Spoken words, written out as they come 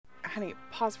Honey,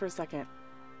 pause for a second.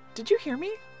 Did you hear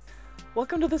me?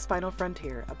 Welcome to The Spinal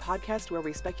Frontier, a podcast where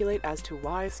we speculate as to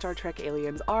why Star Trek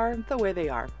aliens are the way they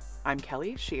are. I'm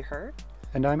Kelly, she, her.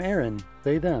 And I'm Aaron,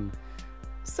 they, them.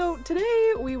 So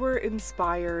today we were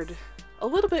inspired a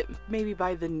little bit maybe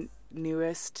by the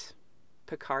newest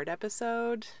Picard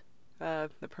episode, the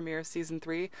premiere of Season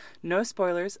 3. No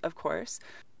spoilers, of course.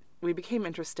 We became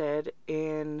interested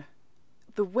in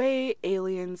the way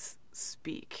aliens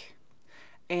speak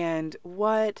and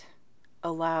what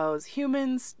allows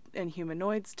humans and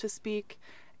humanoids to speak,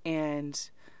 and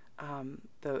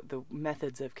the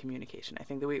methods of communication. I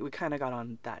think that we kind of got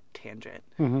on that tangent.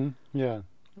 Mm-hmm. Yeah.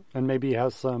 And maybe how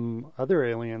some other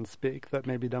aliens speak that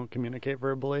maybe don't communicate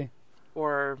verbally.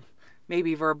 Or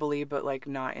maybe verbally, but like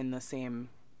not in the same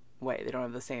way. They don't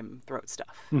have the same throat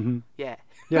stuff. Mm-hmm. Yeah.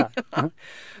 Yeah. Uh-huh.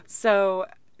 So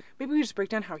maybe we just break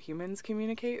down how humans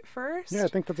communicate first. Yeah, I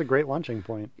think that's a great launching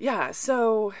point. Yeah,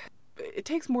 so it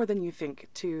takes more than you think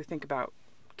to think about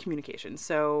communication.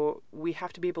 So we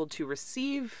have to be able to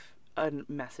receive a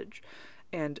message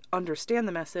and understand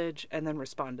the message and then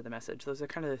respond to the message. Those are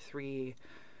kind of the three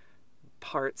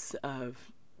parts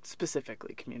of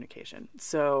specifically communication.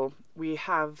 So we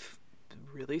have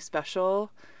really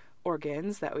special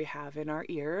organs that we have in our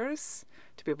ears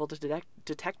to be able to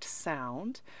detect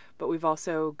sound, but we've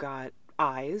also got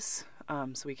eyes,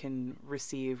 so we can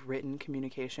receive written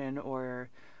communication or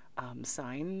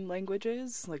sign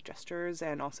languages like gestures,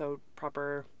 and also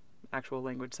proper actual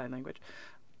language, sign language.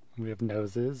 We have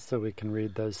noses, so we can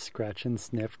read those scratch and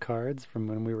sniff cards from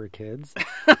when we were kids.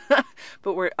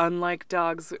 But we're unlike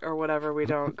dogs or whatever. We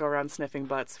don't go around sniffing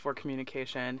butts for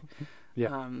communication.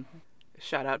 Yeah.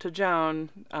 Shout out to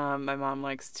Joan. My mom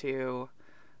likes to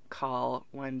call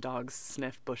when dogs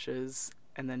sniff bushes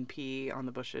and then pee on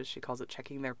the bushes. She calls it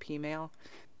checking their pee mail.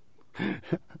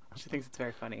 She thinks it's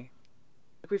very funny.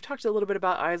 We've talked a little bit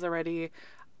about eyes already.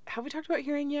 Have we talked about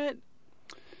hearing yet?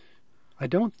 I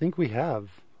don't think we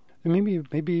have.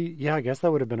 Maybe, yeah, I guess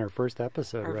that would have been our first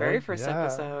episode, Our right? very first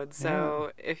episode.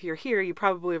 So if you're here, you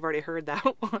probably have already heard that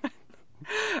one.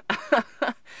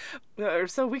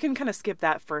 So we can kind of skip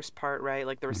that first part, right?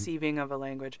 Like the receiving of a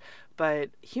language. But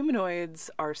humanoids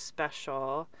are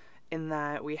special in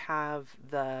that we have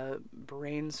the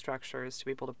brain structures to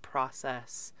be able to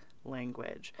process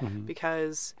language. Mm-hmm.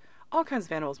 Because all kinds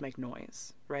of animals make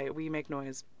noise, right? We make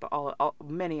noise, but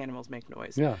many animals make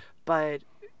noise. Yeah. But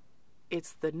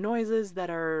it's the noises that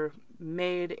are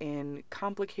made in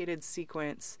complicated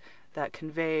sequence that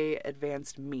convey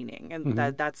advanced meaning. And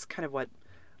that's kind of what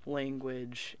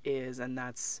language is, and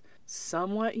that's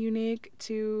somewhat unique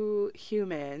to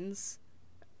humans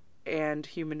and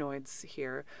humanoids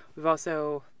here. We've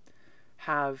also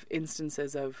have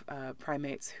instances of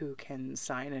primates who can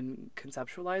sign and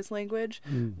conceptualize language,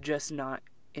 just not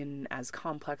in as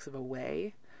complex of a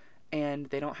way. And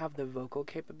they don't have the vocal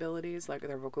capabilities, like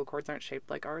their vocal cords aren't shaped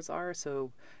like ours are,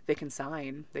 so they can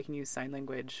sign, they can use sign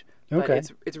language, but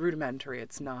it's rudimentary.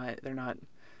 They're not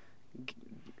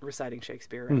reciting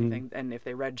Shakespeare or anything, and if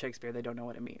they read Shakespeare, they don't know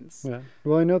what it means. Yeah.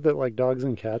 Well, I know that like dogs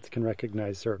and cats can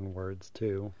recognize certain words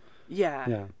too.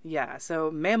 Yeah. So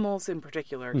mammals in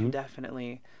particular can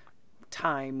definitely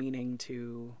tie meaning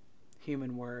to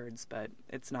human words, but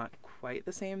it's not quite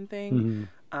the same thing.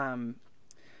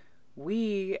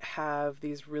 We have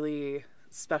these really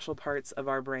special parts of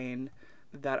our brain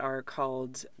that are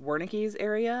called Wernicke's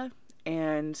area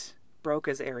and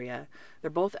Broca's area. They're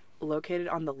both located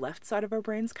on the left side of our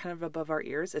brains, kind of above our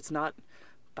ears. It's not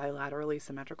bilaterally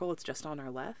symmetrical. It's just on our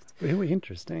left. Really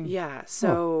interesting. Yeah.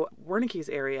 So Wernicke's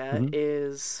area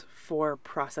is for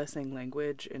processing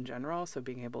language in general. So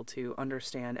being able to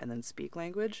understand and then speak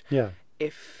language. Yeah.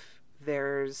 If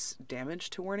there's damage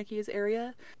to Wernicke's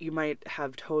area, you might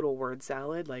have total word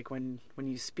salad. Like when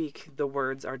you speak, the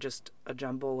words are just a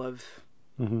jumble of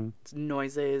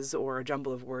noises or a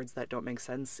jumble of words that don't make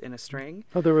sense in a string.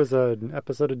 Oh, there was an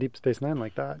episode of Deep Space Nine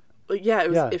like that. Yeah, it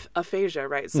was aphasia,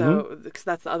 right? So, because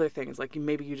that's the other thing, is like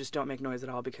maybe you just don't make noise at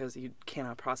all because you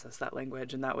cannot process that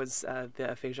language, and that was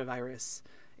the aphasia virus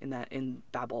in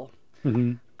Babel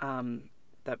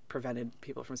that prevented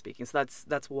people from speaking. So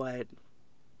that's what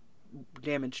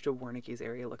damage to Wernicke's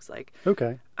area looks like.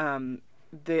 Okay.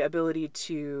 The ability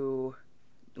to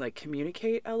like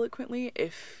communicate eloquently.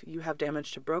 If you have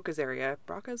damage to Broca's area,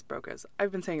 Broca's.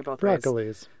 I've been saying it both ways.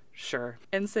 Broccolis. Sure.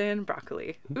 Ensign,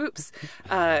 broccoli. Oops.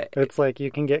 It's like you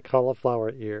can get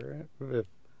cauliflower ear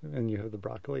and you have the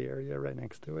broccoli area right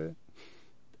next to it.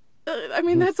 I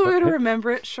mean, that's a way to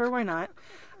remember it. Sure, why not?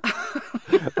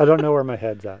 I don't know where my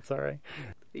head's at, sorry.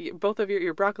 Both of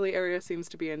your broccoli area seems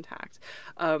to be intact.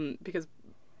 Because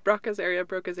Broca's area,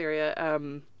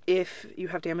 if you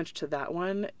have damage to that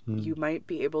one, you might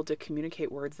be able to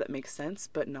communicate words that make sense,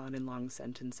 but not in long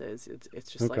sentences.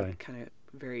 It's just like kind of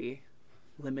very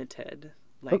limited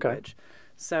language.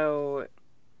 So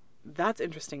that's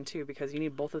interesting too, because you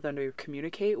need both of them to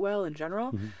communicate well in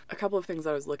general. A couple of things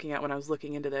I was looking at when I was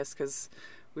looking into this, because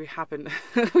we happen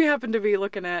to be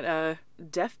looking at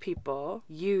deaf people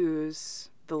use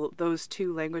those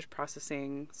two language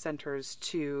processing centers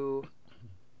to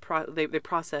they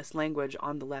process language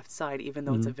on the left side. Even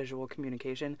though it's a visual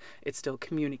communication, it's still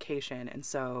communication, and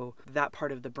so that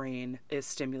part of the brain is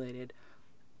stimulated.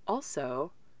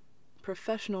 Also,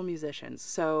 professional musicians.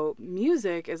 So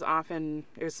music is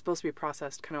supposed to be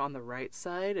processed kind of on the right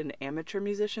side, and amateur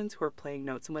musicians who are playing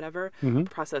notes and whatever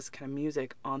process kind of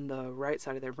music on the right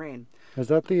side of their brain. Is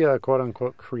that the quote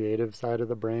unquote creative side of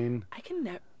the brain?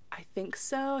 I think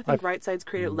so. I think right side's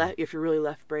creative. If you're really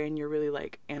left brain, you're really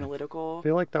like analytical. I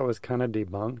feel like that was kind of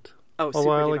debunked a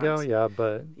while ago. Yeah,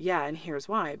 but and here's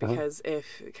why. Because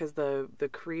because the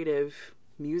creative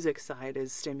music side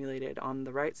is stimulated on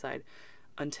the right side,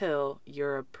 until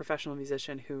you're a professional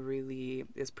musician who really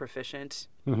is proficient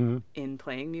in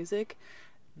playing music,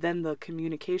 then the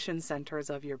communication centers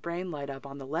of your brain light up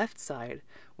on the left side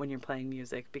when you're playing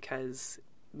music, because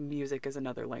music is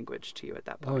another language to you at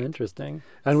that point. Oh, interesting.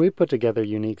 And we put together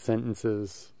unique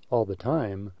sentences all the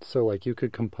time. So like you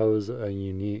could compose a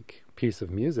unique piece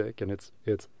of music and it's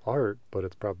art, but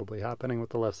it's probably happening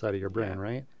with the left side of your brain,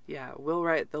 right? Yeah.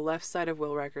 The left side of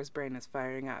Will Riker's brain is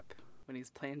firing up when he's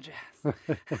playing jazz.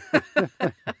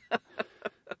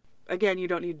 Again, you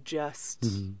don't need just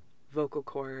vocal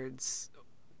cords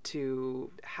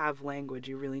to have language.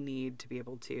 You really need to be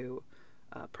able to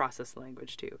process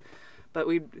language too. But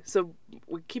we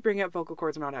keep bringing up vocal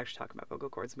cords. I'm not actually talking about vocal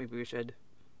cords. Maybe we should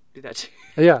do that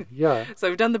too. Yeah. So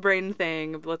we've done the brain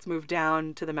thing. Let's move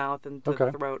down to the mouth and the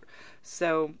throat.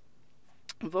 So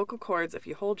vocal cords, if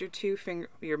you hold your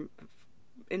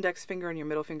index finger and your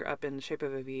middle finger up in the shape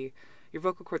of a V, your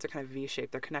vocal cords are kind of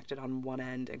V-shaped. They're connected on one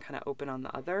end and kind of open on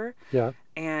the other. Yeah.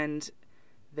 And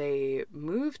they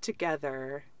move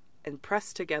together and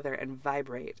press together and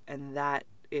vibrate. And that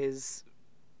is...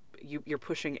 You're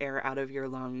pushing air out of your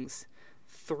lungs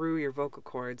through your vocal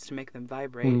cords to make them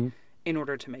vibrate in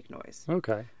order to make noise.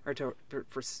 Okay. Or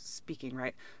for speaking,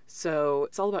 right? So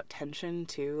it's all about tension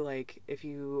too. Like if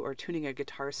you are tuning a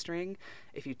guitar string,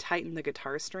 if you tighten the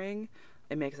guitar string,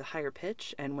 it makes a higher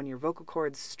pitch. And when your vocal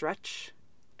cords stretch,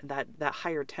 that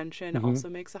higher tension also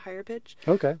makes a higher pitch.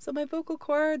 Okay. So my vocal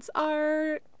cords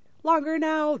are longer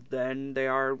now than they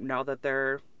are now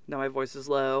my voice is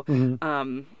low.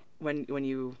 When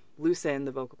you loosen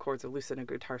the vocal cords or loosen a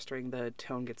guitar string, the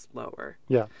tone gets lower.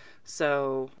 Yeah.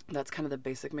 So that's kind of the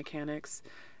basic mechanics.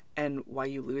 And why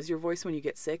you lose your voice when you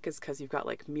get sick is because you've got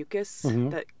like mucus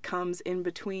that comes in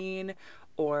between,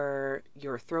 or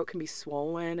your throat can be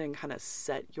swollen and kind of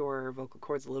set your vocal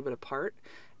cords a little bit apart.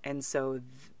 And so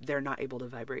they're not able to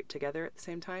vibrate together at the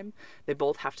same time. They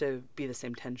both have to be the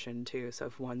same tension too. So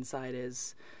if one side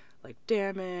is like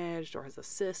damaged or has a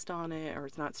cyst on it or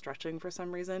it's not stretching for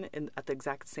some reason at the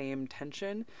exact same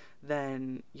tension,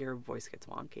 then your voice gets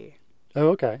wonky. Oh,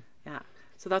 okay. Yeah.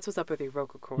 So that's what's up with your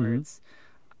vocal cords.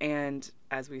 And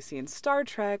as we see in Star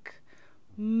Trek,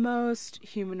 most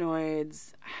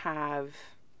humanoids have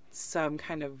some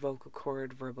kind of vocal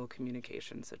cord verbal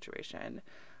communication situation.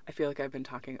 I feel like I've been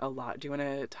talking a lot. Do you want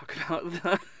to talk about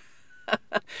the...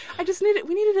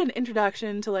 we needed an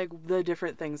introduction to like the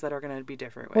different things that are going to be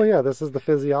different. Well, yeah, this is the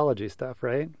physiology stuff,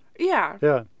 right? Yeah.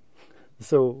 Yeah.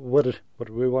 So what do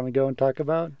we want to go and talk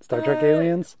about? Star Trek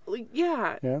aliens?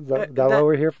 Yeah. Yeah, is that what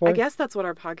we're here for? I guess that's what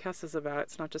our podcast is about.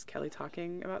 It's not just Kelly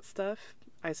talking about stuff,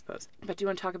 I suppose. But do you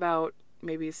want to talk about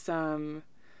maybe some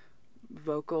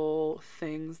vocal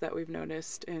things that we've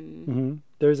noticed in...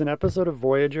 There's an episode of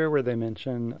Voyager where they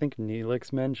mention, I think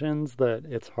Neelix mentions that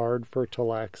it's hard for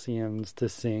Talaxians to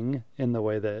sing in the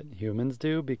way that humans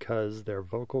do because their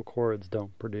vocal cords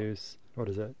don't produce,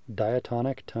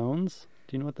 diatonic tones?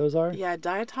 Do you know what those are? Yeah,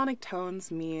 diatonic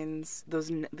tones means those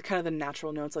kind of the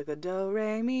natural notes like the do,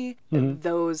 re, mi,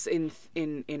 those in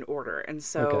order. And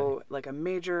so like a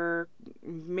major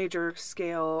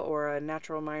scale or a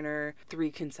natural minor, 3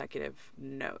 consecutive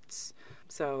notes.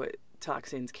 So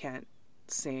Talaxians can't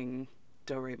sing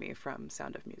do, re, mi from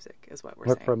Sound of Music is what we're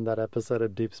saying. From that episode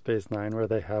of Deep Space Nine where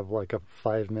they have like a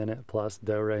 5-minute plus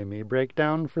do, re, mi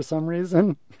breakdown for some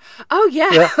reason. Oh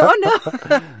yeah. Oh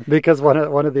no. Because one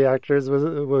of the actors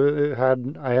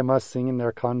had I must sing in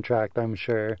their contract, I'm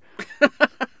sure.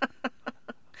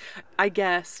 I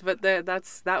guess, but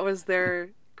that was their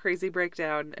crazy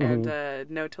breakdown, and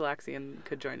no Talaxian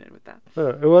could join in with that.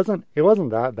 It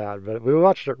wasn't that bad, but we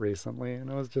watched it recently, and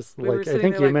it was just We were like I sitting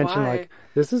think there you like, mentioned why? like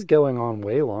this is going on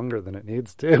way longer than it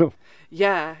needs to.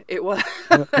 Yeah, it was.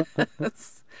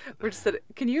 We're just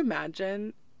can you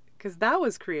imagine? Because that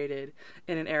was created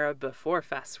in an era before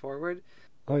Fast Forward.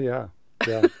 Oh yeah.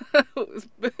 Yeah.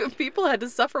 People had to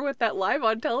suffer with that live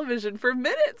on television for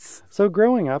minutes. So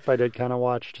growing up, I did kind of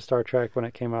watch Star Trek when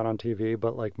it came out on TV,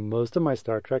 but like most of my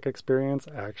Star Trek experience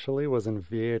actually was in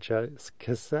VHS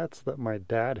cassettes that my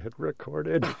dad had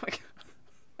recorded. Oh my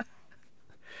God.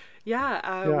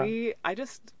 Yeah, Yeah.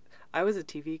 I was a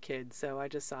TV kid, so I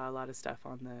just saw a lot of stuff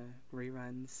on the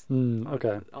reruns.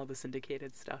 Okay. All the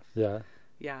syndicated stuff. Yeah.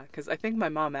 Yeah, because I think my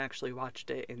mom actually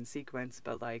watched it in sequence,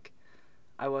 but like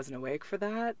I wasn't awake for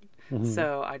that.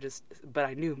 So but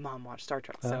I knew Mom watched Star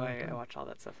Trek, so I watched all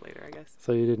that stuff later, I guess.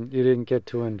 So you didn't get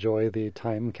to enjoy the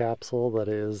time capsule that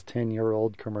is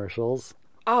 10-year-old commercials.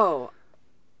 Oh,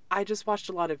 I just watched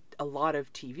a lot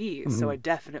of TV, so I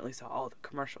definitely saw all the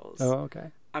commercials. Oh, okay.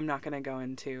 I'm not going to go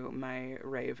into my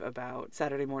rave about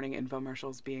Saturday morning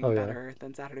infomercials being Oh, yeah. better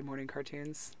than Saturday morning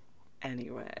cartoons.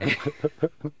 Anyway.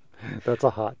 That's a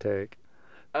hot take.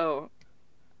 Oh,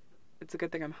 it's a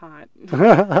good thing I'm hot.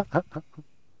 I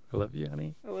love you,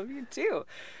 honey. I love you too.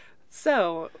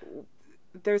 So,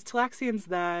 there's Talaxians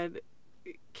that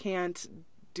can't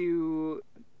do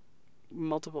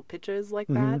multiple pitches like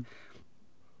that.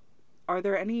 Are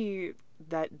there any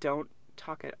that don't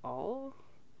talk at all?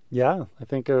 Yeah, I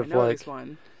think of I know at like least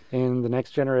one. in the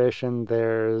Next Generation,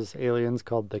 there's aliens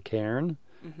called the Cairn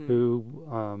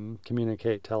who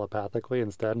communicate telepathically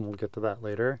instead, and we'll get to that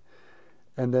later.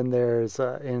 And then there's,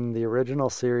 in the original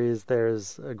series,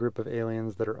 there's a group of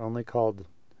aliens that are only called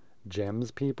Gems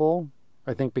people.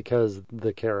 I think because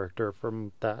the character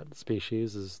from that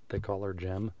species they call her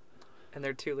Gem. And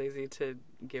they're too lazy to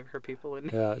give her people a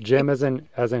name. Yeah, Gem as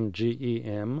in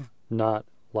GEM, not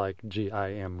like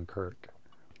GIM Kirk.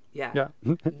 Yeah.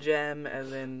 Gem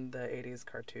as in the 80s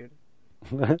cartoon.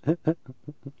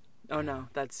 Oh no,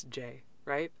 that's J,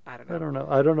 right? I don't know. I don't know.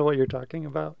 I don't know what you're talking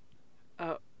about.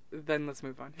 Oh, then let's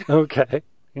move on. Okay.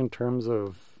 In terms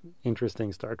of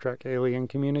interesting Star Trek alien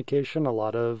communication,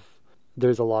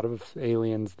 there's a lot of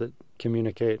aliens that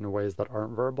communicate in ways that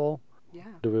aren't verbal. Yeah.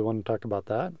 Do we want to talk about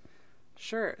that?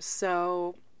 Sure.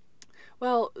 So,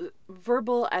 well,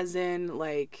 verbal as in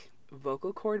like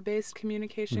vocal cord based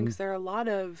communication, because there are a lot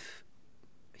of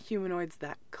humanoids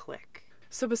that click.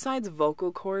 So besides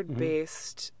vocal cord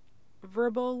based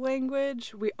verbal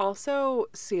language, we also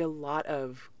see a lot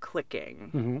of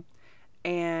clicking.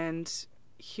 And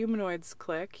humans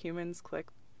click.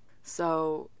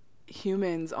 So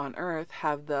humans on Earth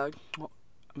have I'm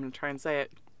going to try and say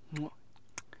it.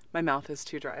 My mouth is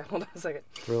too dry. Hold on a second.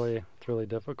 It's really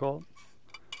difficult.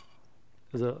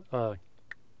 Is it, or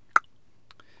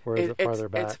is it farther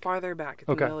back? It's farther back. It's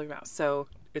in the middle of your mouth. So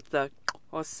it's the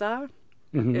osa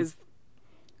is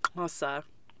osa.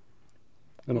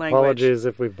 And language. Apologies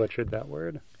if we've butchered that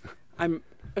word. I'm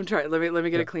trying. Let me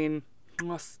get a clean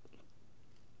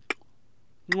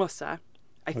osa.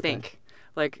 I think.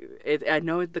 Like I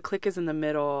know the click is in the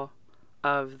middle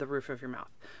of the roof of your mouth.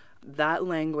 That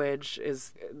language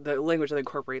is the language that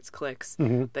incorporates clicks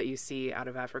that you see out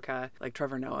of Africa. Like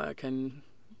Trevor Noah can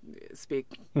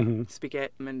speak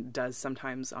it and does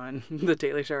sometimes on The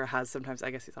Daily Show, or has sometimes. I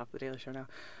guess he's off The Daily Show now.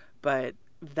 But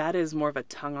that is more of a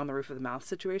tongue on the roof of the mouth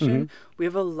situation. We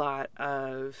have a lot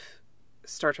of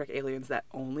Star Trek aliens that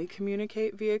only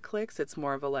communicate via clicks. It's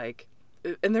more of a like,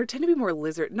 and they tend to be more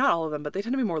lizard, not all of them, but they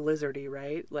tend to be more lizardy,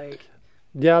 right? Like,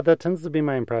 yeah, that tends to be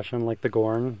my impression. Like the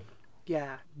Gorn.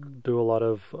 Yeah. Do a lot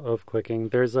of clicking.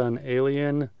 There's an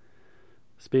alien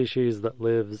species that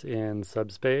lives in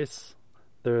subspace.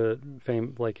 They're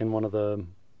like in one of the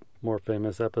more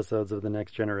famous episodes of The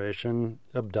Next Generation,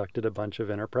 abducted a bunch of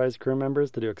Enterprise crew members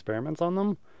to do experiments on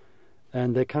them.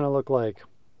 And they kind of look like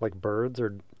birds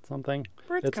or something.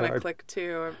 Birds kind of click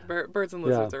too. Birds and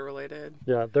lizards are related.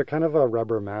 Yeah, they're kind of a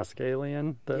rubber mask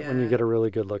alien that when you get a really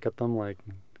good look at them, like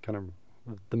kind of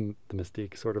the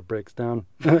mystique sort of breaks down.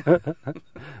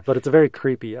 But it's a very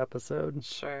creepy episode.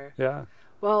 Sure. Yeah.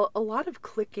 Well, a lot of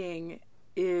clicking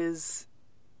is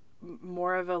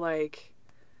more of a like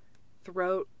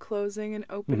throat closing and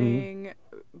opening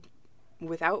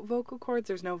without vocal cords.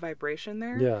 There's no vibration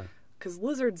there. Yeah. Because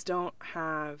lizards don't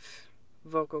have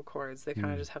vocal cords. They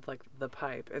kind of just have like the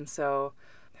pipe. And so,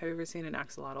 have you ever seen an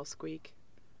axolotl squeak?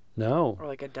 No. Or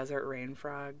like a desert rain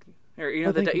frog? Or you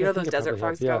know those desert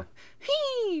frogs go,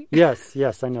 hee!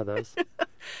 Yes, I know those.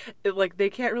 Like they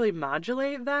can't really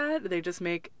modulate that. They just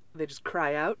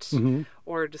cry out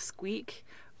or just squeak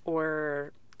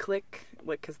or click,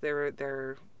 like, because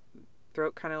their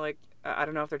throat kind of like, I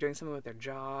don't know if they're doing something with their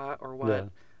jaw or what. Yeah.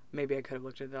 Maybe I could have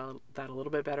looked at that a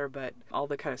little bit better, but all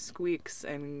the kind of squeaks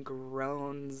and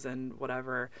groans and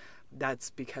whatever, that's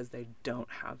because they don't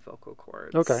have vocal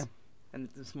cords. Okay. And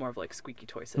it's more of like squeaky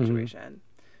toy situation.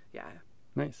 Yeah.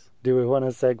 Nice. Do we want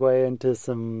to segue into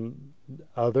some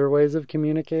other ways of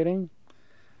communicating?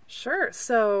 Sure.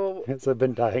 So... Because I've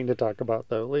been dying to talk about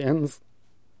Tholians.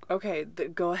 Okay,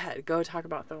 go ahead. Go talk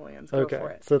about Tholians. Go for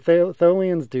it. So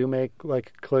Tholians do make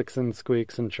like clicks and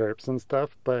squeaks and chirps and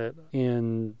stuff, but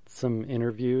in some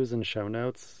interviews and show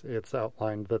notes, it's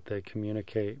outlined that they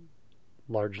communicate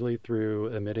largely through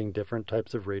emitting different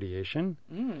types of radiation,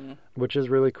 which is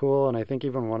really cool. And I think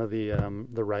even one of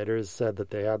the writers said that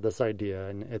they had this idea,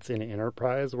 and it's in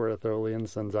Enterprise, where a Tholian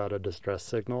sends out a distress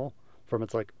signal from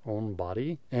its like own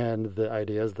body, and the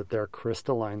idea is that their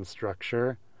crystalline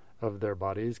structure of their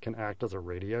bodies can act as a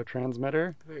radio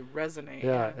transmitter. They resonate.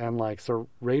 Yeah, and like, so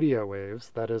radio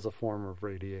waves, that is a form of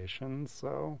radiation,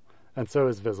 so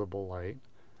is visible light.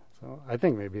 So I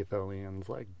think maybe Tholians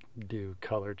like do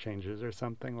color changes or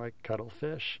something like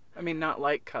cuttlefish. I mean, not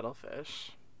like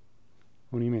cuttlefish.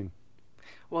 What do you mean?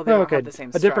 Well, they don't have the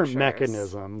same structures. A different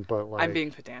mechanism, but like... I'm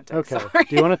being pedantic, okay. Sorry.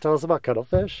 Do you want to tell us about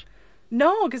cuttlefish?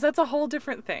 No, because that's a whole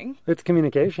different thing. It's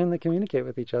communication. They communicate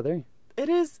with each other. It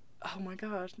is... Oh my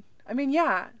gosh. I mean,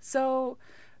 yeah. So,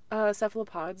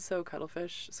 cephalopods, so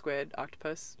cuttlefish, squid,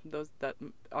 octopus,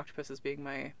 octopuses being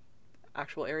my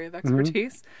actual area of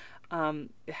expertise,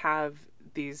 have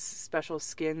these special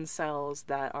skin cells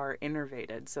that are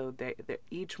innervated. So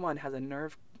each one has a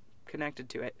nerve connected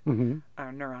to it, a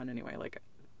neuron anyway, like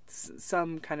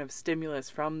some kind of stimulus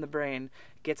from the brain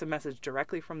gets a message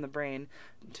directly from the brain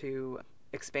to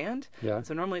expand. Yeah.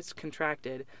 So normally it's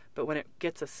contracted, but when it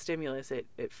gets a stimulus, it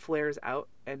flares out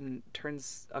and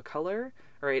turns a color,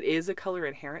 or it is a color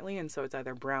inherently, and so it's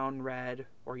either brown, red,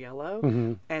 or yellow.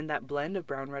 And that blend of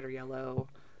brown, red, or yellow,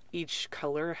 each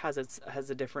color has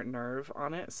a different nerve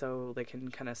on it, so they can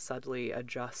kind of subtly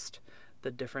adjust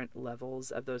the different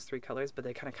levels of those three colors, but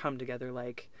they kind of come together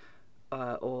like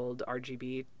old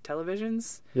RGB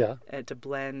televisions. Yeah. To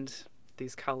blend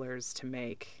these colors to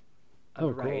make a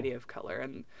variety of color.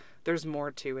 And there's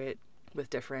more to it with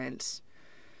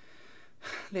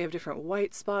they have different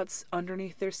white spots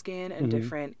underneath their skin and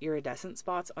different iridescent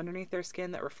spots underneath their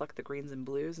skin that reflect the greens and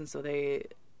blues, and so they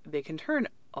can turn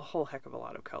a whole heck of a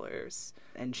lot of colors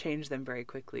and change them very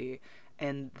quickly,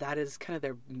 and that is kind of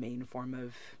their main form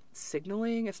of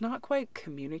signaling. It's not quite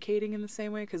communicating in the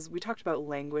same way, because we talked about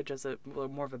language as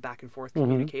more of a back and forth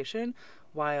communication,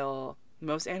 while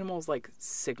most animals like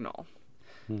signal.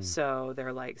 So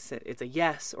they're like, it's a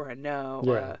yes or a no,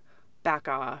 or a back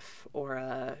off, or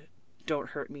a don't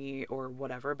hurt me, or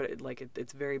whatever. But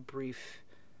it's very brief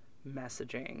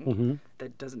messaging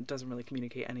that doesn't really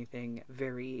communicate anything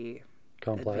very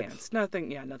complex. Advanced.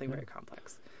 Nothing very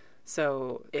complex.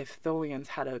 So if Tholians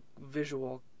had a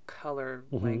visual color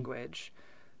language,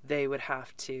 they would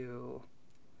have to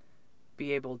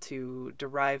be able to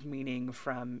derive meaning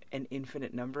from an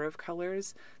infinite number of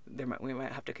colors. We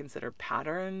might have to consider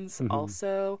patterns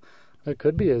also. It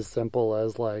could be as simple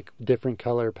as like different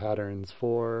color patterns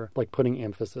for like putting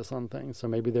emphasis on things. So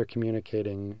maybe they're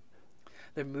communicating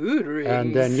the mood rings.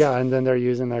 And then they're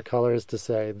using their colors to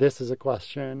say this is a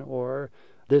question, or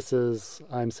this is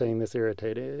I'm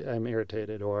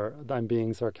irritated, or I'm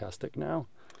being sarcastic now.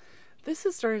 This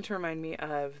is starting to remind me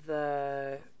of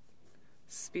the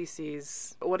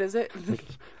species. What is it?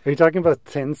 Are you talking about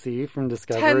 10C from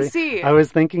Discovery? 10C. I was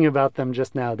thinking about them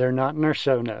just now. They're not in our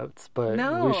show notes, but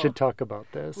we should talk about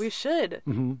this. We should.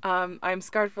 I'm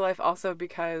scarred for life also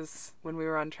because when we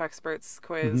were on Trexperts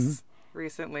quiz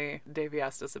recently, Davey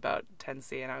asked us about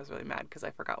 10C, and I was really mad because I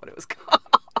forgot what it was called.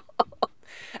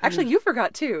 Actually, you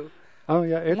forgot too. Oh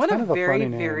yeah, it's one kind of a very, funny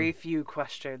name. very few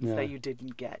questions that you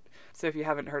didn't get. So if you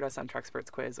haven't heard us on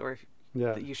Trexperts quiz, or if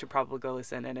you should probably go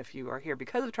listen. And if you are here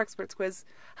because of Trexperts quiz,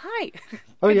 hi.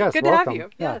 Oh yes, good welcome. to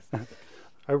have you. Yeah. Yes.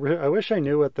 I wish I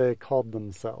knew what they called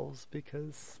themselves,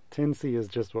 because 10C is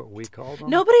just what we call them.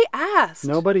 Nobody asked.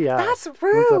 That's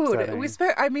rude. That's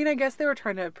I guess they were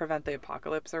trying to prevent the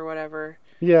apocalypse or whatever.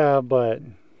 Yeah, but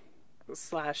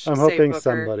I'm hoping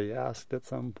somebody asked at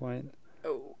some point.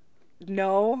 Oh,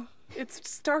 no. It's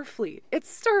Starfleet.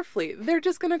 They're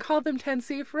just going to call them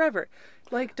 10C forever.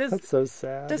 That's so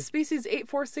sad. Does species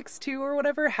 8462 or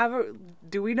whatever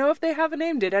do we know if they have a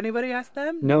name? Did anybody ask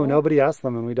them? No, nobody asked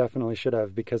them, and we definitely should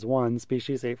have, because 1,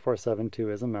 species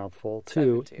 8472 is a mouthful.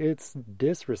 2, it's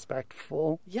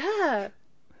disrespectful. Yeah.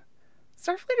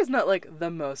 Starfleet is not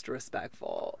the most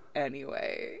respectful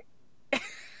anyway.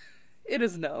 It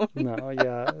is known. No,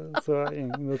 yeah. So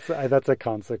that's a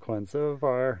consequence of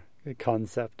our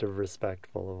concept of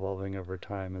respectful evolving over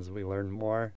time as we learn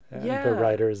more. And the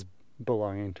writers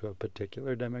belonging to a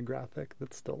particular demographic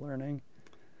that's still learning.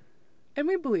 And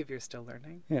we believe you're still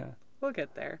learning. Yeah. We'll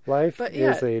get there. Life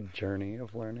is a journey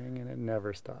of learning, and it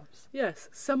never stops. Yes.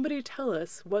 Somebody tell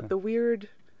us what the weird,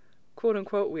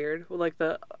 quote-unquote weird, like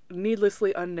the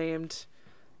needlessly unnamed,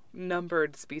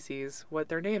 numbered species, what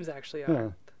their names actually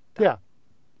are. Yeah.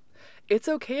 It's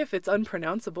okay if it's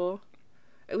unpronounceable.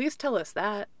 At least tell us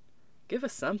that. Give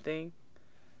us something.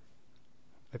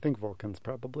 I think Vulcans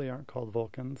probably aren't called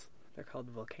Vulcans. They're called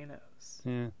volcanoes.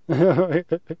 Yeah.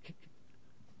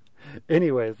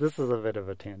 Anyways, this is a bit of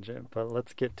a tangent, but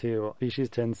let's get to species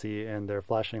 10C and their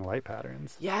flashing light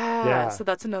patterns. Yeah. So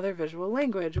that's another visual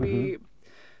language.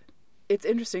 It's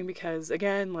interesting because,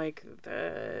 again, like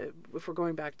if we're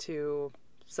going back to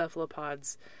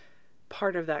cephalopods,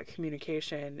 part of that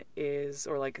communication is,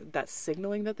 or like that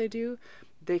signaling that they do,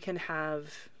 they can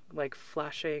have like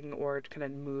flashing or kind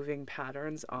of moving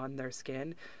patterns on their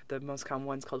skin. The most common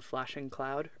one's called flashing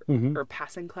cloud or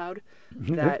passing cloud.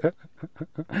 That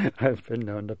I've been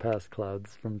known to pass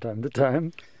clouds from time to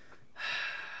time.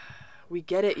 We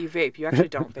get it, you vape. You actually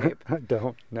don't vape. I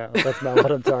don't. No, that's not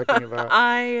what I'm talking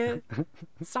about.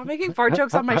 Stop making fart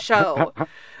jokes on my show.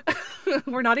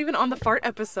 We're not even on the fart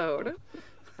episode.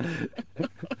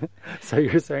 So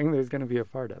you're saying there's going to be a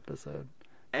fart episode?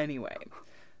 Anyway.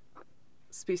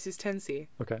 Species 10C,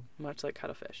 okay, much like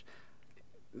cuttlefish.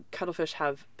 Cuttlefish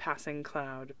have passing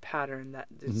cloud pattern that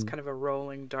is kind of a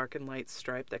rolling dark and light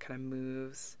stripe that kind of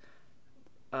moves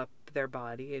up their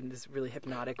body in this really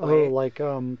hypnotic way.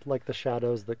 Oh, like the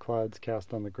shadows that clouds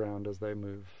cast on the ground as they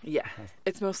move. Yeah,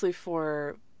 it's mostly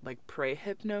for like prey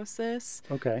hypnosis.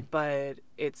 Okay, but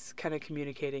it's kind of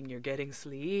communicating you're getting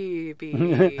sleepy.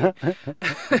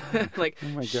 Like, oh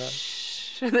my god,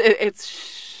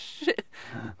 it's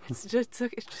just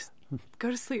go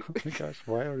to sleep. Oh my gosh,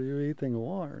 why are you eating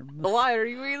worms? Why are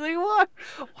you eating worms?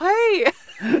 Why?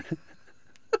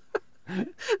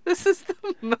 This is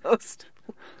the most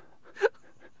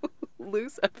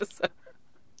loose episode.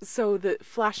 So the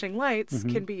flashing lights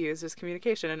can be used as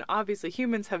communication, and obviously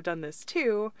humans have done this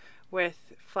too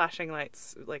with flashing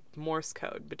lights, like Morse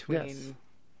code between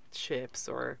ships,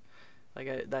 or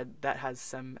like that has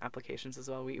some applications as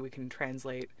well. We can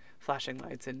translate flashing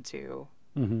lights into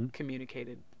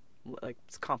communicated, like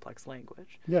complex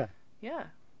language. Yeah,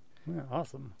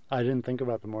 awesome. I didn't think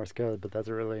about the Morse code, but that's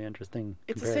a really interesting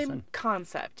It's comparison. the same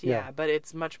concept, but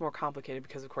it's much more complicated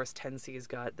because, of course, 10C's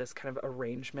got this kind of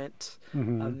arrangement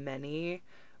of many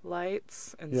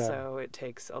lights, and so it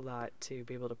takes a lot to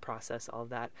be able to process all of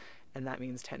that. And that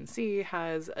means 10C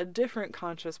has a different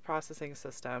conscious processing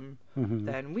system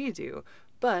than we do.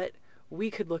 But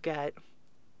we could look at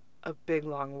a big,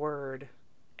 long word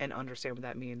and understand what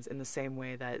that means in the same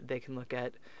way that they can look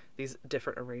at these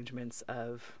different arrangements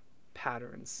of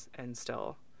patterns and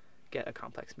still get a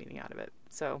complex meaning out of it.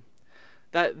 So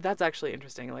that's actually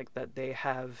interesting, like that they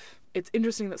have. It's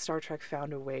interesting that Star Trek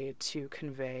found a way to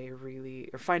convey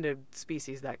find a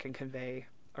species that can convey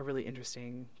a really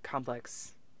interesting,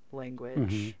 complex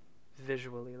language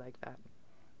visually like that.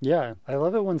 Yeah, I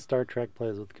love it when Star Trek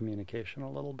plays with communication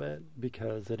a little bit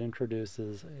because it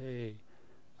introduces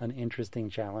an interesting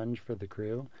challenge for the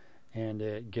crew, and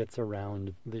it gets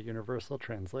around the universal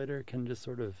translator can just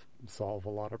sort of solve a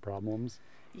lot of problems.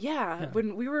 Yeah.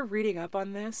 When we were reading up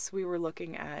on this, we were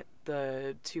looking at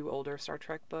the two older Star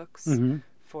Trek books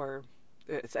for,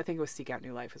 I think it was Seek Out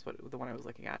New Life is the one I was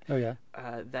looking at. Oh, yeah.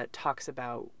 That talks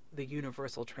about the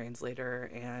universal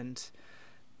translator and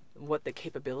what the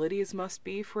capabilities must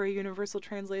be for a universal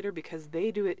translator, because they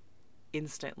do it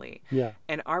instantly. Yeah.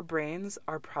 And our brains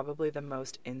are probably the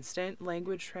most instant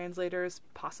language translators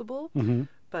possible,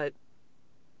 but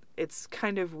it's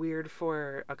kind of weird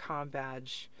for a comm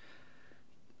badge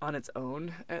on its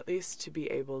own, at least, to be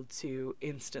able to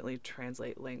instantly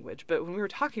translate language. But when we were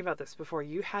talking about this before,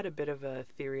 you had a bit of a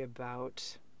theory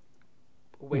about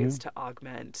ways to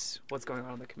augment what's going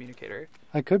on in the communicator.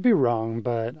 I could be wrong,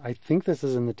 but I think this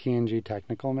is in the TNG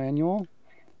technical manual,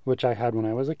 which I had when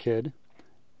I was a kid.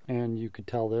 And you could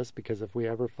tell this because if we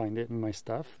ever find it in my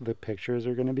stuff, the pictures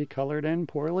are going to be colored in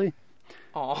poorly.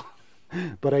 Oh.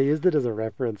 But I used it as a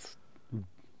reference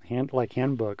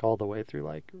handbook all the way through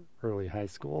like early high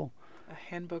school. A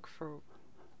handbook for...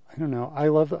 I don't know.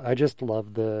 I just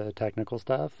love the technical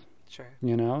stuff. Sure.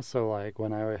 You know, so like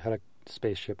when I had a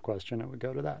spaceship question, it would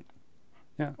go to that.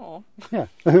 Yeah. Oh. Yeah.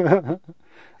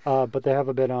 But they have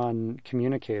a bit on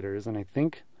communicators, and I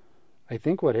think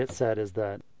what it said is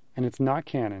that And it's not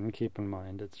canon, keep in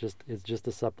mind. It's just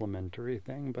a supplementary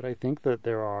thing. But I think that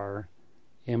there are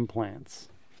implants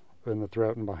in the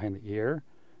throat and behind the ear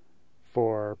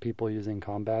for people using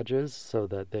comm badges so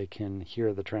that they can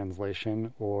hear the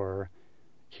translation or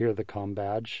hear the comm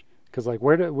badge. Because like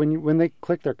when they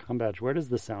click their comm badge, where does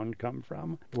the sound come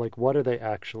from? Like what are they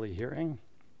actually hearing?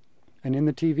 And in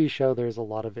the TV show, there's a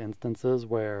lot of instances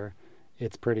where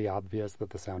it's pretty obvious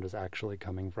that the sound is actually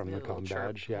coming from the comm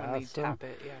badge. Yeah, tap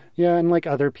it, yeah, and like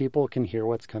other people can hear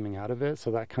what's coming out of it,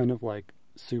 so that kind of like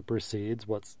supersedes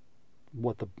what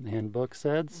the handbook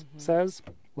says.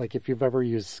 Like if you've ever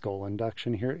used skull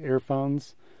induction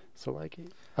earphones, so like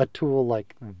a tool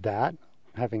like that,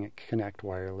 having it connect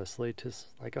wirelessly to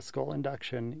like a skull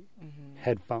induction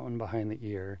headphone behind the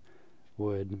ear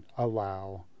would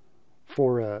allow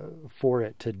for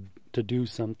it to do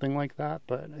something like that.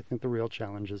 But I think the real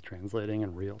challenge is translating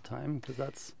in real time, because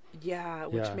that's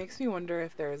which makes me wonder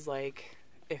if there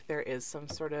is some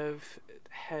sort of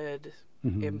head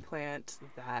implant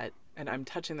that, and I'm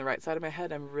touching the right side of my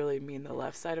head, I'm really mean the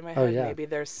left side of my head. Maybe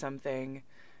there's something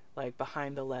like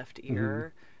behind the left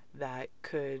ear that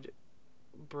could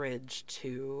bridge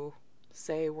to,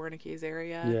 say, Wernicke's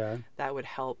area that would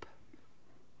help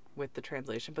with the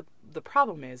translation. But the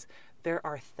problem is there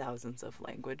are thousands of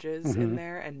languages in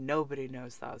there, and nobody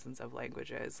knows thousands of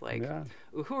languages. Like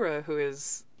Uhura, who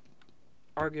is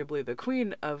arguably the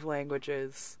queen of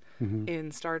languages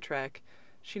in Star Trek,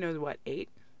 she knows what, 8?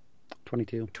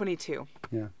 22.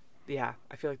 Yeah,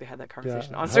 I feel like they had that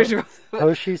conversation on Star Trek.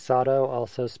 Hoshi Sato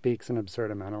also speaks an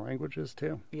absurd amount of languages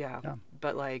too. Yeah.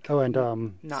 But like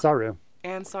Saru.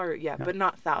 And Saru, but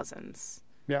not thousands.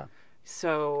 Yeah.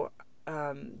 So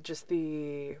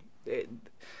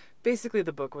basically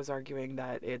the book was arguing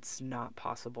that it's not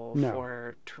possible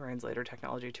for translator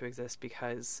technology to exist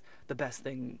because the best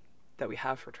thing that we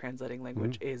have for translating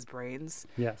language is brains.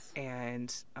 Yes.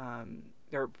 And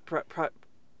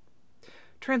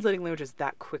translating languages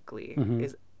that quickly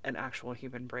is an actual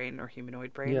human brain or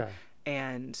humanoid brain. Yeah.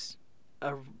 And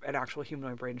an actual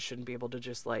humanoid brain shouldn't be able to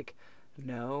just like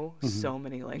know so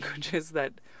many languages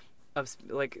that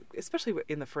especially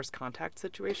in the first contact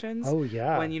situations. Oh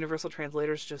yeah. When universal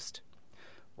translators just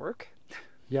work.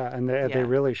 Yeah, and they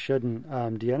really shouldn't.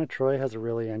 Deanna Troi has a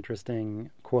really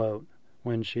interesting quote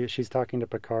when she's talking to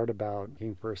Picard about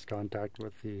making first contact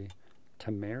with the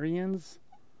Tamarians,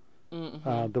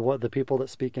 the people that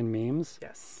speak in memes.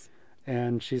 Yes.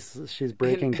 And she's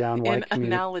breaking down why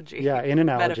analogy. Yeah, in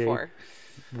analogy. Metaphor.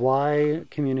 Why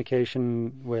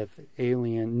communication with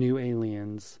new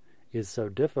aliens is so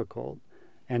difficult.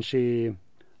 And she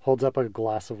holds up a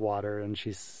glass of water and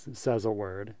she says a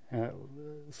word,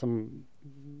 some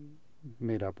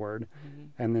made-up word,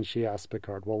 and then she asks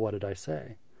Picard, well, what did I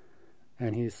say?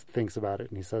 And he thinks about it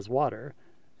and he says water.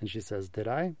 And she says, did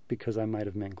I? Because I might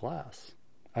have meant glass.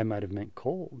 I might have meant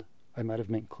cold. I might have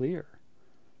meant clear.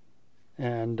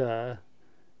 And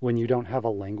when you don't have a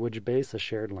language base, a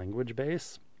shared language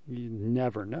base, you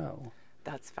never know.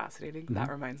 That's fascinating. That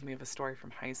reminds me of a story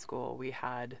from high school.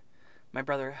 My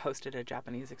brother hosted a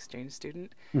Japanese exchange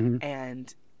student,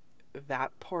 and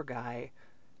that poor guy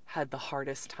had the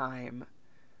hardest time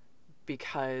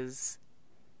because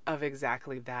of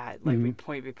exactly that. Like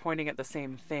we'd be pointing at the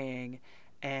same thing,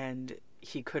 and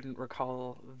he couldn't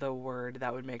recall the word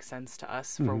that would make sense to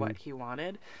us for what he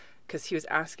wanted, because he was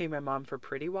asking my mom for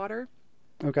pretty water.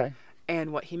 Okay.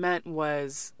 And what he meant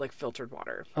was like filtered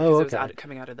water. Oh, okay. It was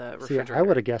coming out of the refrigerator. See, I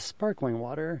would have guessed sparkling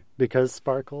water because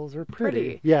sparkles are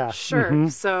pretty. Yeah. Sure.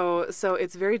 So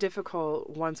it's very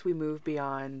difficult once we move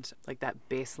beyond like that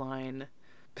baseline,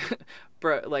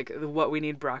 like what we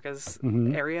need Braca's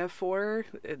area for,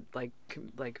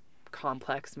 like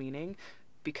complex meaning,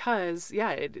 because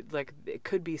it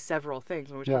could be several things.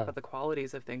 When we talk about the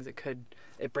qualities of things,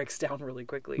 it breaks down really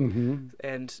quickly.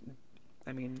 And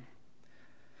I mean,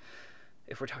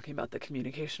 if we're talking about the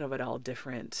communication of it all,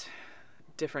 different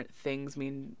things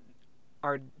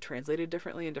are translated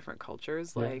differently in different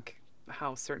cultures, like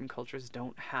how certain cultures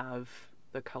don't have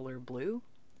the color blue.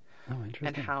 Oh, interesting.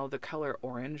 And how the color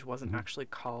orange wasn't actually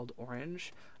called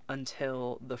orange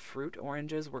until the fruit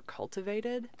oranges were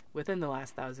cultivated within the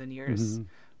last 1,000 years.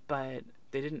 But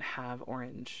they didn't have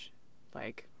orange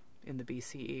like in the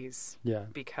BCEs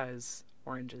because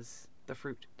oranges, the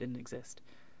fruit, didn't exist.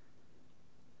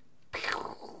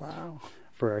 Wow.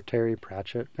 For our Terry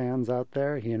Pratchett fans out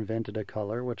there, he invented a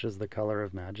color which is the color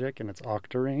of magic, and it's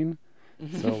octarine.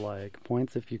 So, like,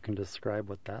 points if you can describe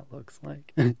what that looks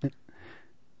like.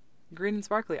 Green and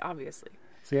sparkly, obviously.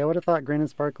 See, I would have thought green and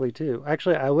sparkly, too.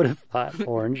 Actually, I would have thought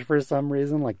orange for some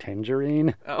reason, like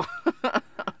tangerine. Oh.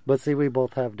 But see, we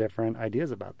both have different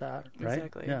ideas about that, right?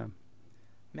 Exactly. Yeah.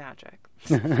 Magic.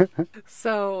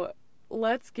 So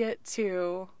let's get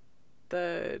to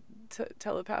the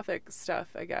telepathic stuff,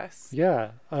 I guess.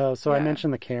 Yeah. So I Yeah.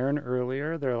 mentioned the Cairn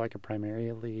earlier. They're like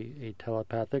primarily a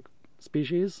telepathic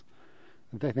species.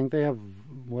 I think they have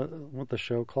what the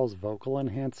show calls vocal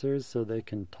enhancers, so they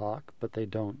can talk, but they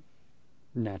don't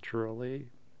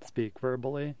naturally speak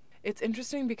verbally. It's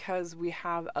interesting because we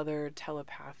have other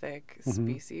telepathic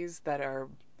species that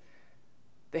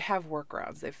they have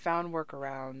workarounds. They've found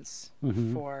workarounds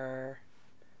for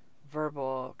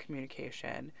verbal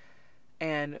communication.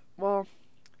 And, well,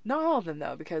 not all of them,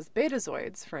 though, because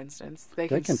betazoids, for instance, they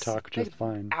can talk just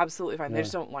fine. Absolutely fine. Yeah. They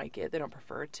just don't like it. They don't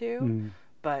prefer to,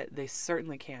 but they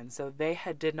certainly can. So they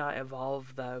did not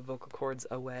evolve the vocal cords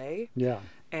away. Yeah.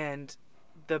 And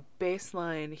the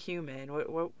baseline human,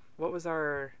 what was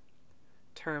our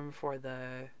term for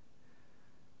the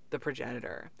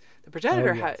progenitor? The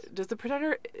progenitor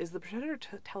is the progenitor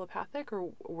telepathic,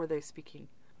 or were they speaking?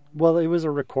 Well, it was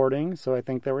a recording, so I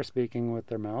think they were speaking with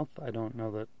their mouth. I don't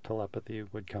know that telepathy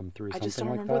would come through something like that. I just don't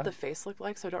remember what the face looked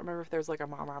like, so I don't remember if there's like a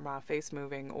ma face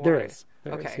moving or... There is.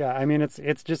 Okay. Yeah, I mean,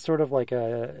 it's just sort of like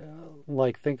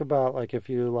think about like if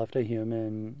you left a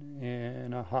human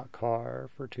in a hot car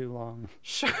for too long.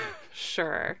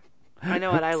 Sure. I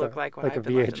know what I look like when like I've a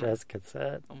been left VHS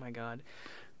cassette. Oh my God.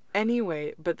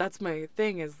 Anyway, but that's my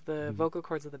thing is the vocal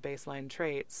cords are the baseline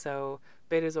trait, so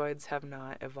betazoids have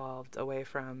not evolved away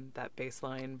from that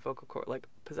baseline vocal cord, like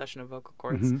possession of vocal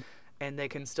cords, and they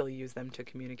can still use them to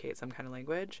communicate some kind of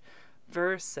language,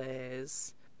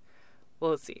 versus,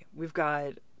 well, let's see, we've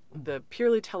got the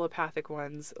purely telepathic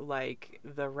ones like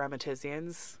the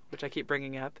Ramatisians, which I keep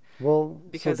bringing up. Well,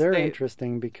 because so they're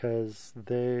interesting because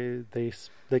they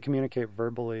communicate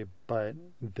verbally, but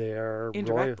they're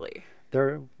indirectly.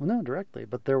 Not directly,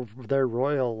 but their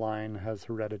royal line has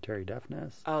hereditary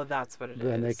deafness. Oh, that's what it is.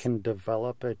 And they can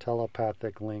develop a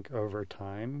telepathic link over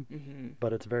time,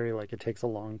 but it's very it takes a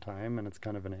long time, and it's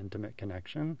kind of an intimate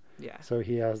connection. Yeah. So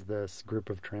he has this group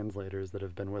of translators that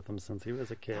have been with him since he was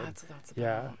a kid. That's about.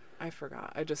 Yeah. I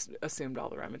forgot. I just assumed all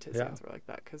the Ramatisians were like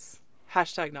that because #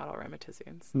 not all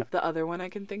Ramatisians. No. The other one I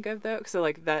can think of though, so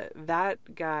like that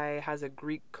guy has a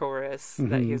Greek chorus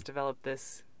that he has developed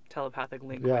this telepathic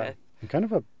link with. And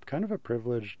kind of a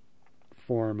privileged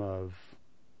form of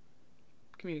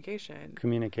communication,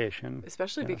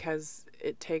 especially because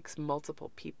it takes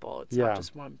multiple people. It's not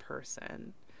just one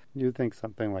person. You'd think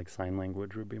something like sign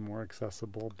language would be more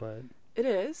accessible, but it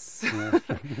is.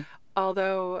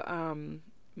 Although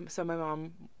so my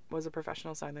mom was a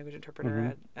professional sign language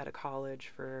interpreter at a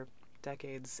college for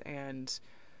decades, and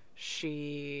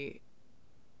she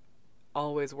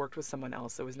always worked with someone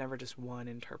else. There was never just one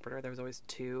interpreter. There was always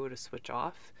two to switch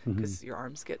off because your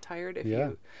arms get tired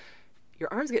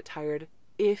your arms get tired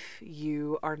if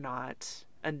you are not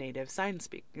a native sign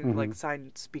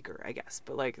sign speaker, I guess.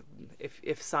 But like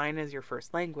if sign is your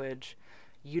first language,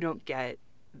 you don't get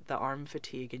the arm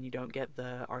fatigue and you don't get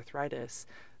the arthritis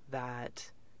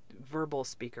that verbal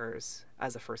speakers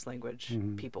as a first language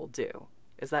people do.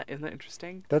 Isn't that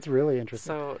interesting? That's really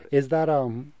interesting. So is that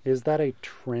a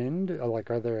trend? Like,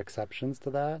 are there exceptions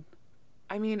to that?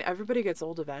 I mean, everybody gets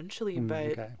old eventually,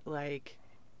 but like,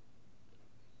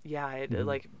 yeah,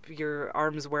 like your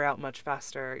arms wear out much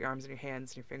faster. Your arms and your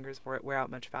hands and your fingers wear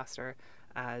out much faster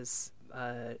as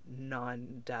a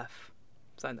non-deaf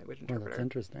sign language interpreter. Oh, that's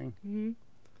interesting. Mm-hmm.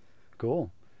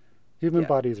 Cool. Human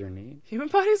bodies are neat. Human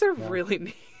bodies are really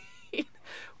neat.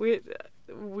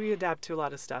 We adapt to a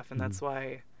lot of stuff, and that's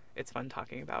why it's fun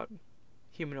talking about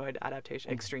humanoid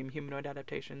adaptation, extreme humanoid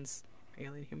adaptations,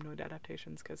 alien humanoid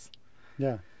adaptations, because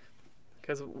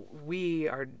we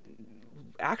are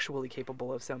actually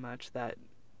capable of so much that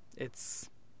it's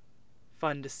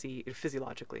fun to see,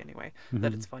 physiologically anyway,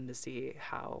 that it's fun to see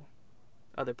how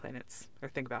other planets, or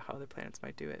think about how other planets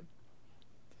might do it.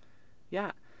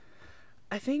 Yeah.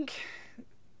 I think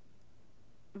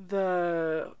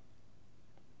the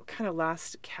kind of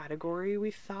last category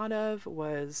we thought of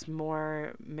was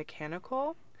more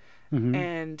mechanical,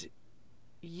 and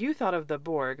you thought of the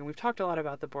Borg, and we've talked a lot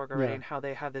about the Borg already and how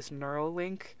they have this neural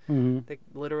link they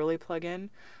literally plug in,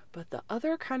 but the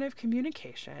other kind of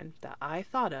communication that I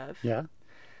thought of,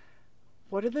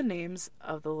 what are the names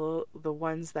of the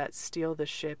ones that steal the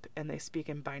ship and they speak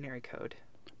in binary code?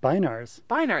 Binars,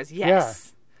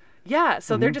 yes. Yeah,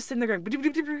 so they're just sitting there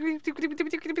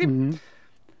going.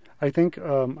 I think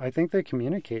they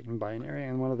communicate in binary,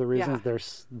 and one of the reasons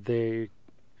they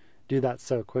do that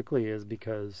so quickly is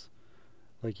because,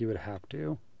 like, you would have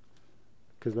to,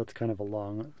 because that's kind of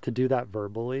to do that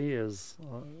verbally is,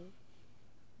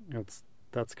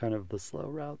 that's kind of the slow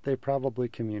route. They probably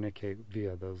communicate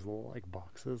via those little like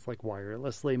boxes, like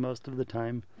wirelessly most of the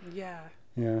time. Yeah.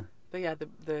 Yeah. But yeah,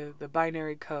 the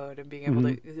binary code and being able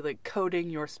to, like, coding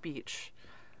your speech.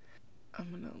 I'm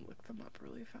going to look them up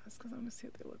really fast because I want to see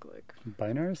what they look like.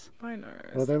 Binars?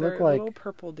 Binars. Well, they They're look like little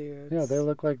purple dudes. Yeah, they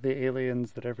look like the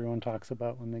aliens that everyone talks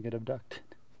about when they get abducted.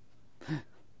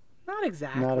 Not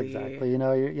exactly. Not exactly. You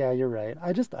know, you're right.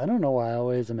 I don't know why I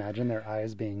always imagine their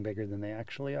eyes being bigger than they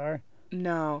actually are.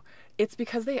 No, it's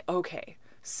because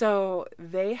so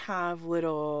they have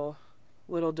little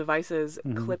devices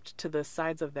clipped to the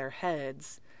sides of their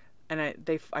heads, and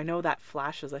I know that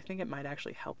flashes. I think it might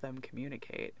actually help them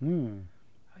communicate. Oh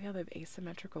yeah, they have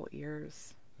asymmetrical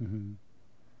ears. Mm-hmm.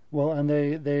 Well, and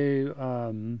they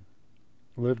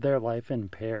live their life in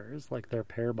pairs, like they're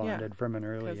pair bonded from an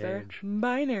early age.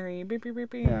 Binary. Beep, beep, beep,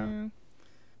 beep. Yeah.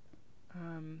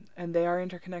 And they are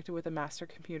interconnected with a master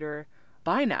computer.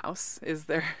 Binaus is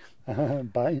their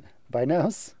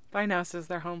Binaus? Binaus is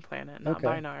their home planet, not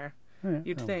Binar. Right.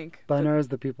 You'd think. Binar is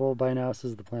the people, Binaus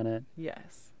is the planet.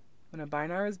 Yes. When a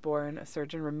Binar is born, a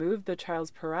surgeon removed the child's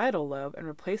parietal lobe and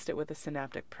replaced it with a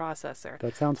synaptic processor.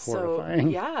 That sounds horrifying.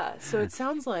 Yeah. So it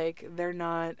sounds like they're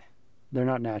not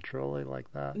naturally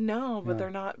like that. No, but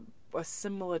they're not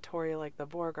assimilatory like the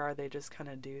Borg are. They just kind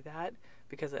of do that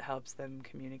because it helps them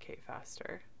communicate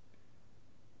faster.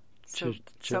 So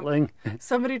chilling.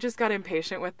 Somebody just got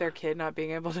impatient with their kid not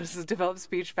being able to develop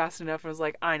speech fast enough and was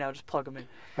like, I know, just plug them in.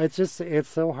 It's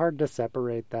so hard to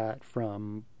separate that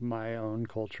from my own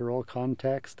cultural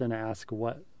context and ask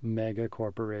what mega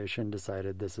corporation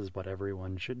decided this is what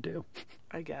everyone should do.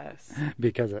 I guess.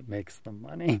 Because it makes them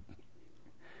money.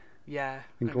 Yeah.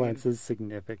 And glances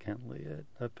significantly at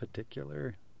a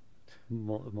particular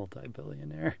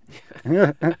multi-billionaire.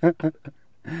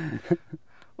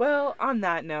 Well, on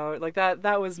that note, like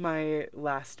that was my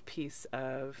last piece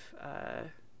of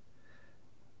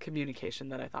communication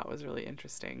that I thought was really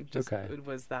interesting. It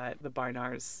was that the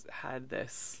Binars had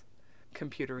this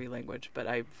computery language, but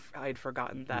I'd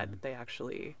forgotten that they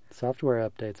actually... Software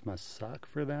updates must suck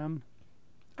for them.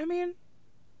 I mean,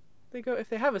 if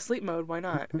they have a sleep mode, why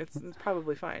not? It's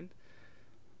probably fine.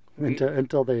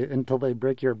 Until they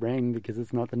break your brain because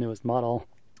it's not the newest model.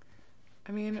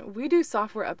 I mean, we do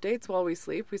software updates while we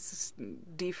sleep. We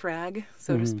defrag,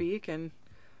 so to speak, and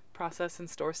process and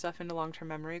store stuff into long-term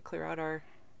memory, clear out our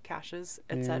caches,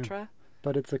 etc.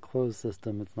 But it's a closed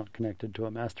system. It's not connected to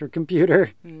a master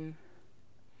computer.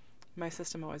 My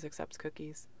system always accepts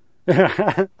cookies.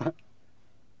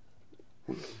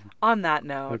 On that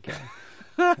note. Okay.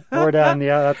 We're done.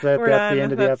 Yeah, that's it. That's the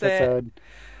end of the episode.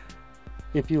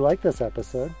 If you like this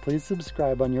episode, please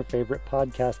subscribe on your favorite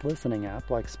podcast listening app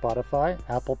like Spotify,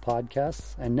 Apple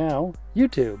Podcasts, and now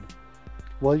YouTube.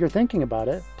 While you're thinking about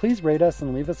it, please rate us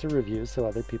and leave us a review so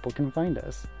other people can find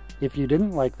us. If you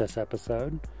didn't like this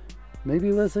episode,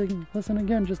 maybe listen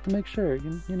again just to make sure.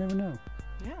 You never know.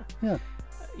 Yeah.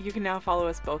 You can now follow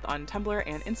us both on Tumblr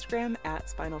and Instagram at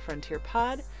Spinal Frontier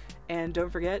Pod. And don't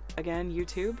forget, again,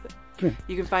 YouTube.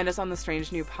 You can find us on the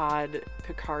Strange New Pod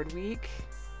Picard Week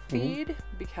feed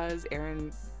because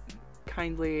Aaron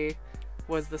kindly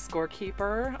was the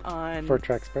scorekeeper on for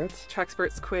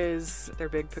Trexperts quiz, their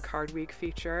big Picard Week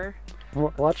feature.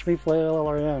 Watch me flail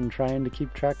around trying to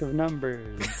keep track of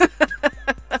numbers.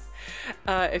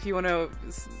 If you want to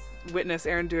witness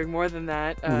Aaron doing more than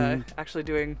that, actually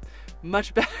doing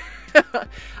much better.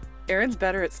 Aaron's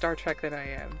better at Star Trek than I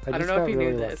am. I don't know if you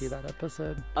knew this. Lucky that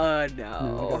episode.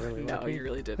 No, you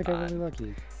really didn't. I got really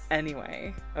lucky.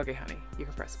 Anyway, okay, honey, you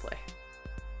can press play.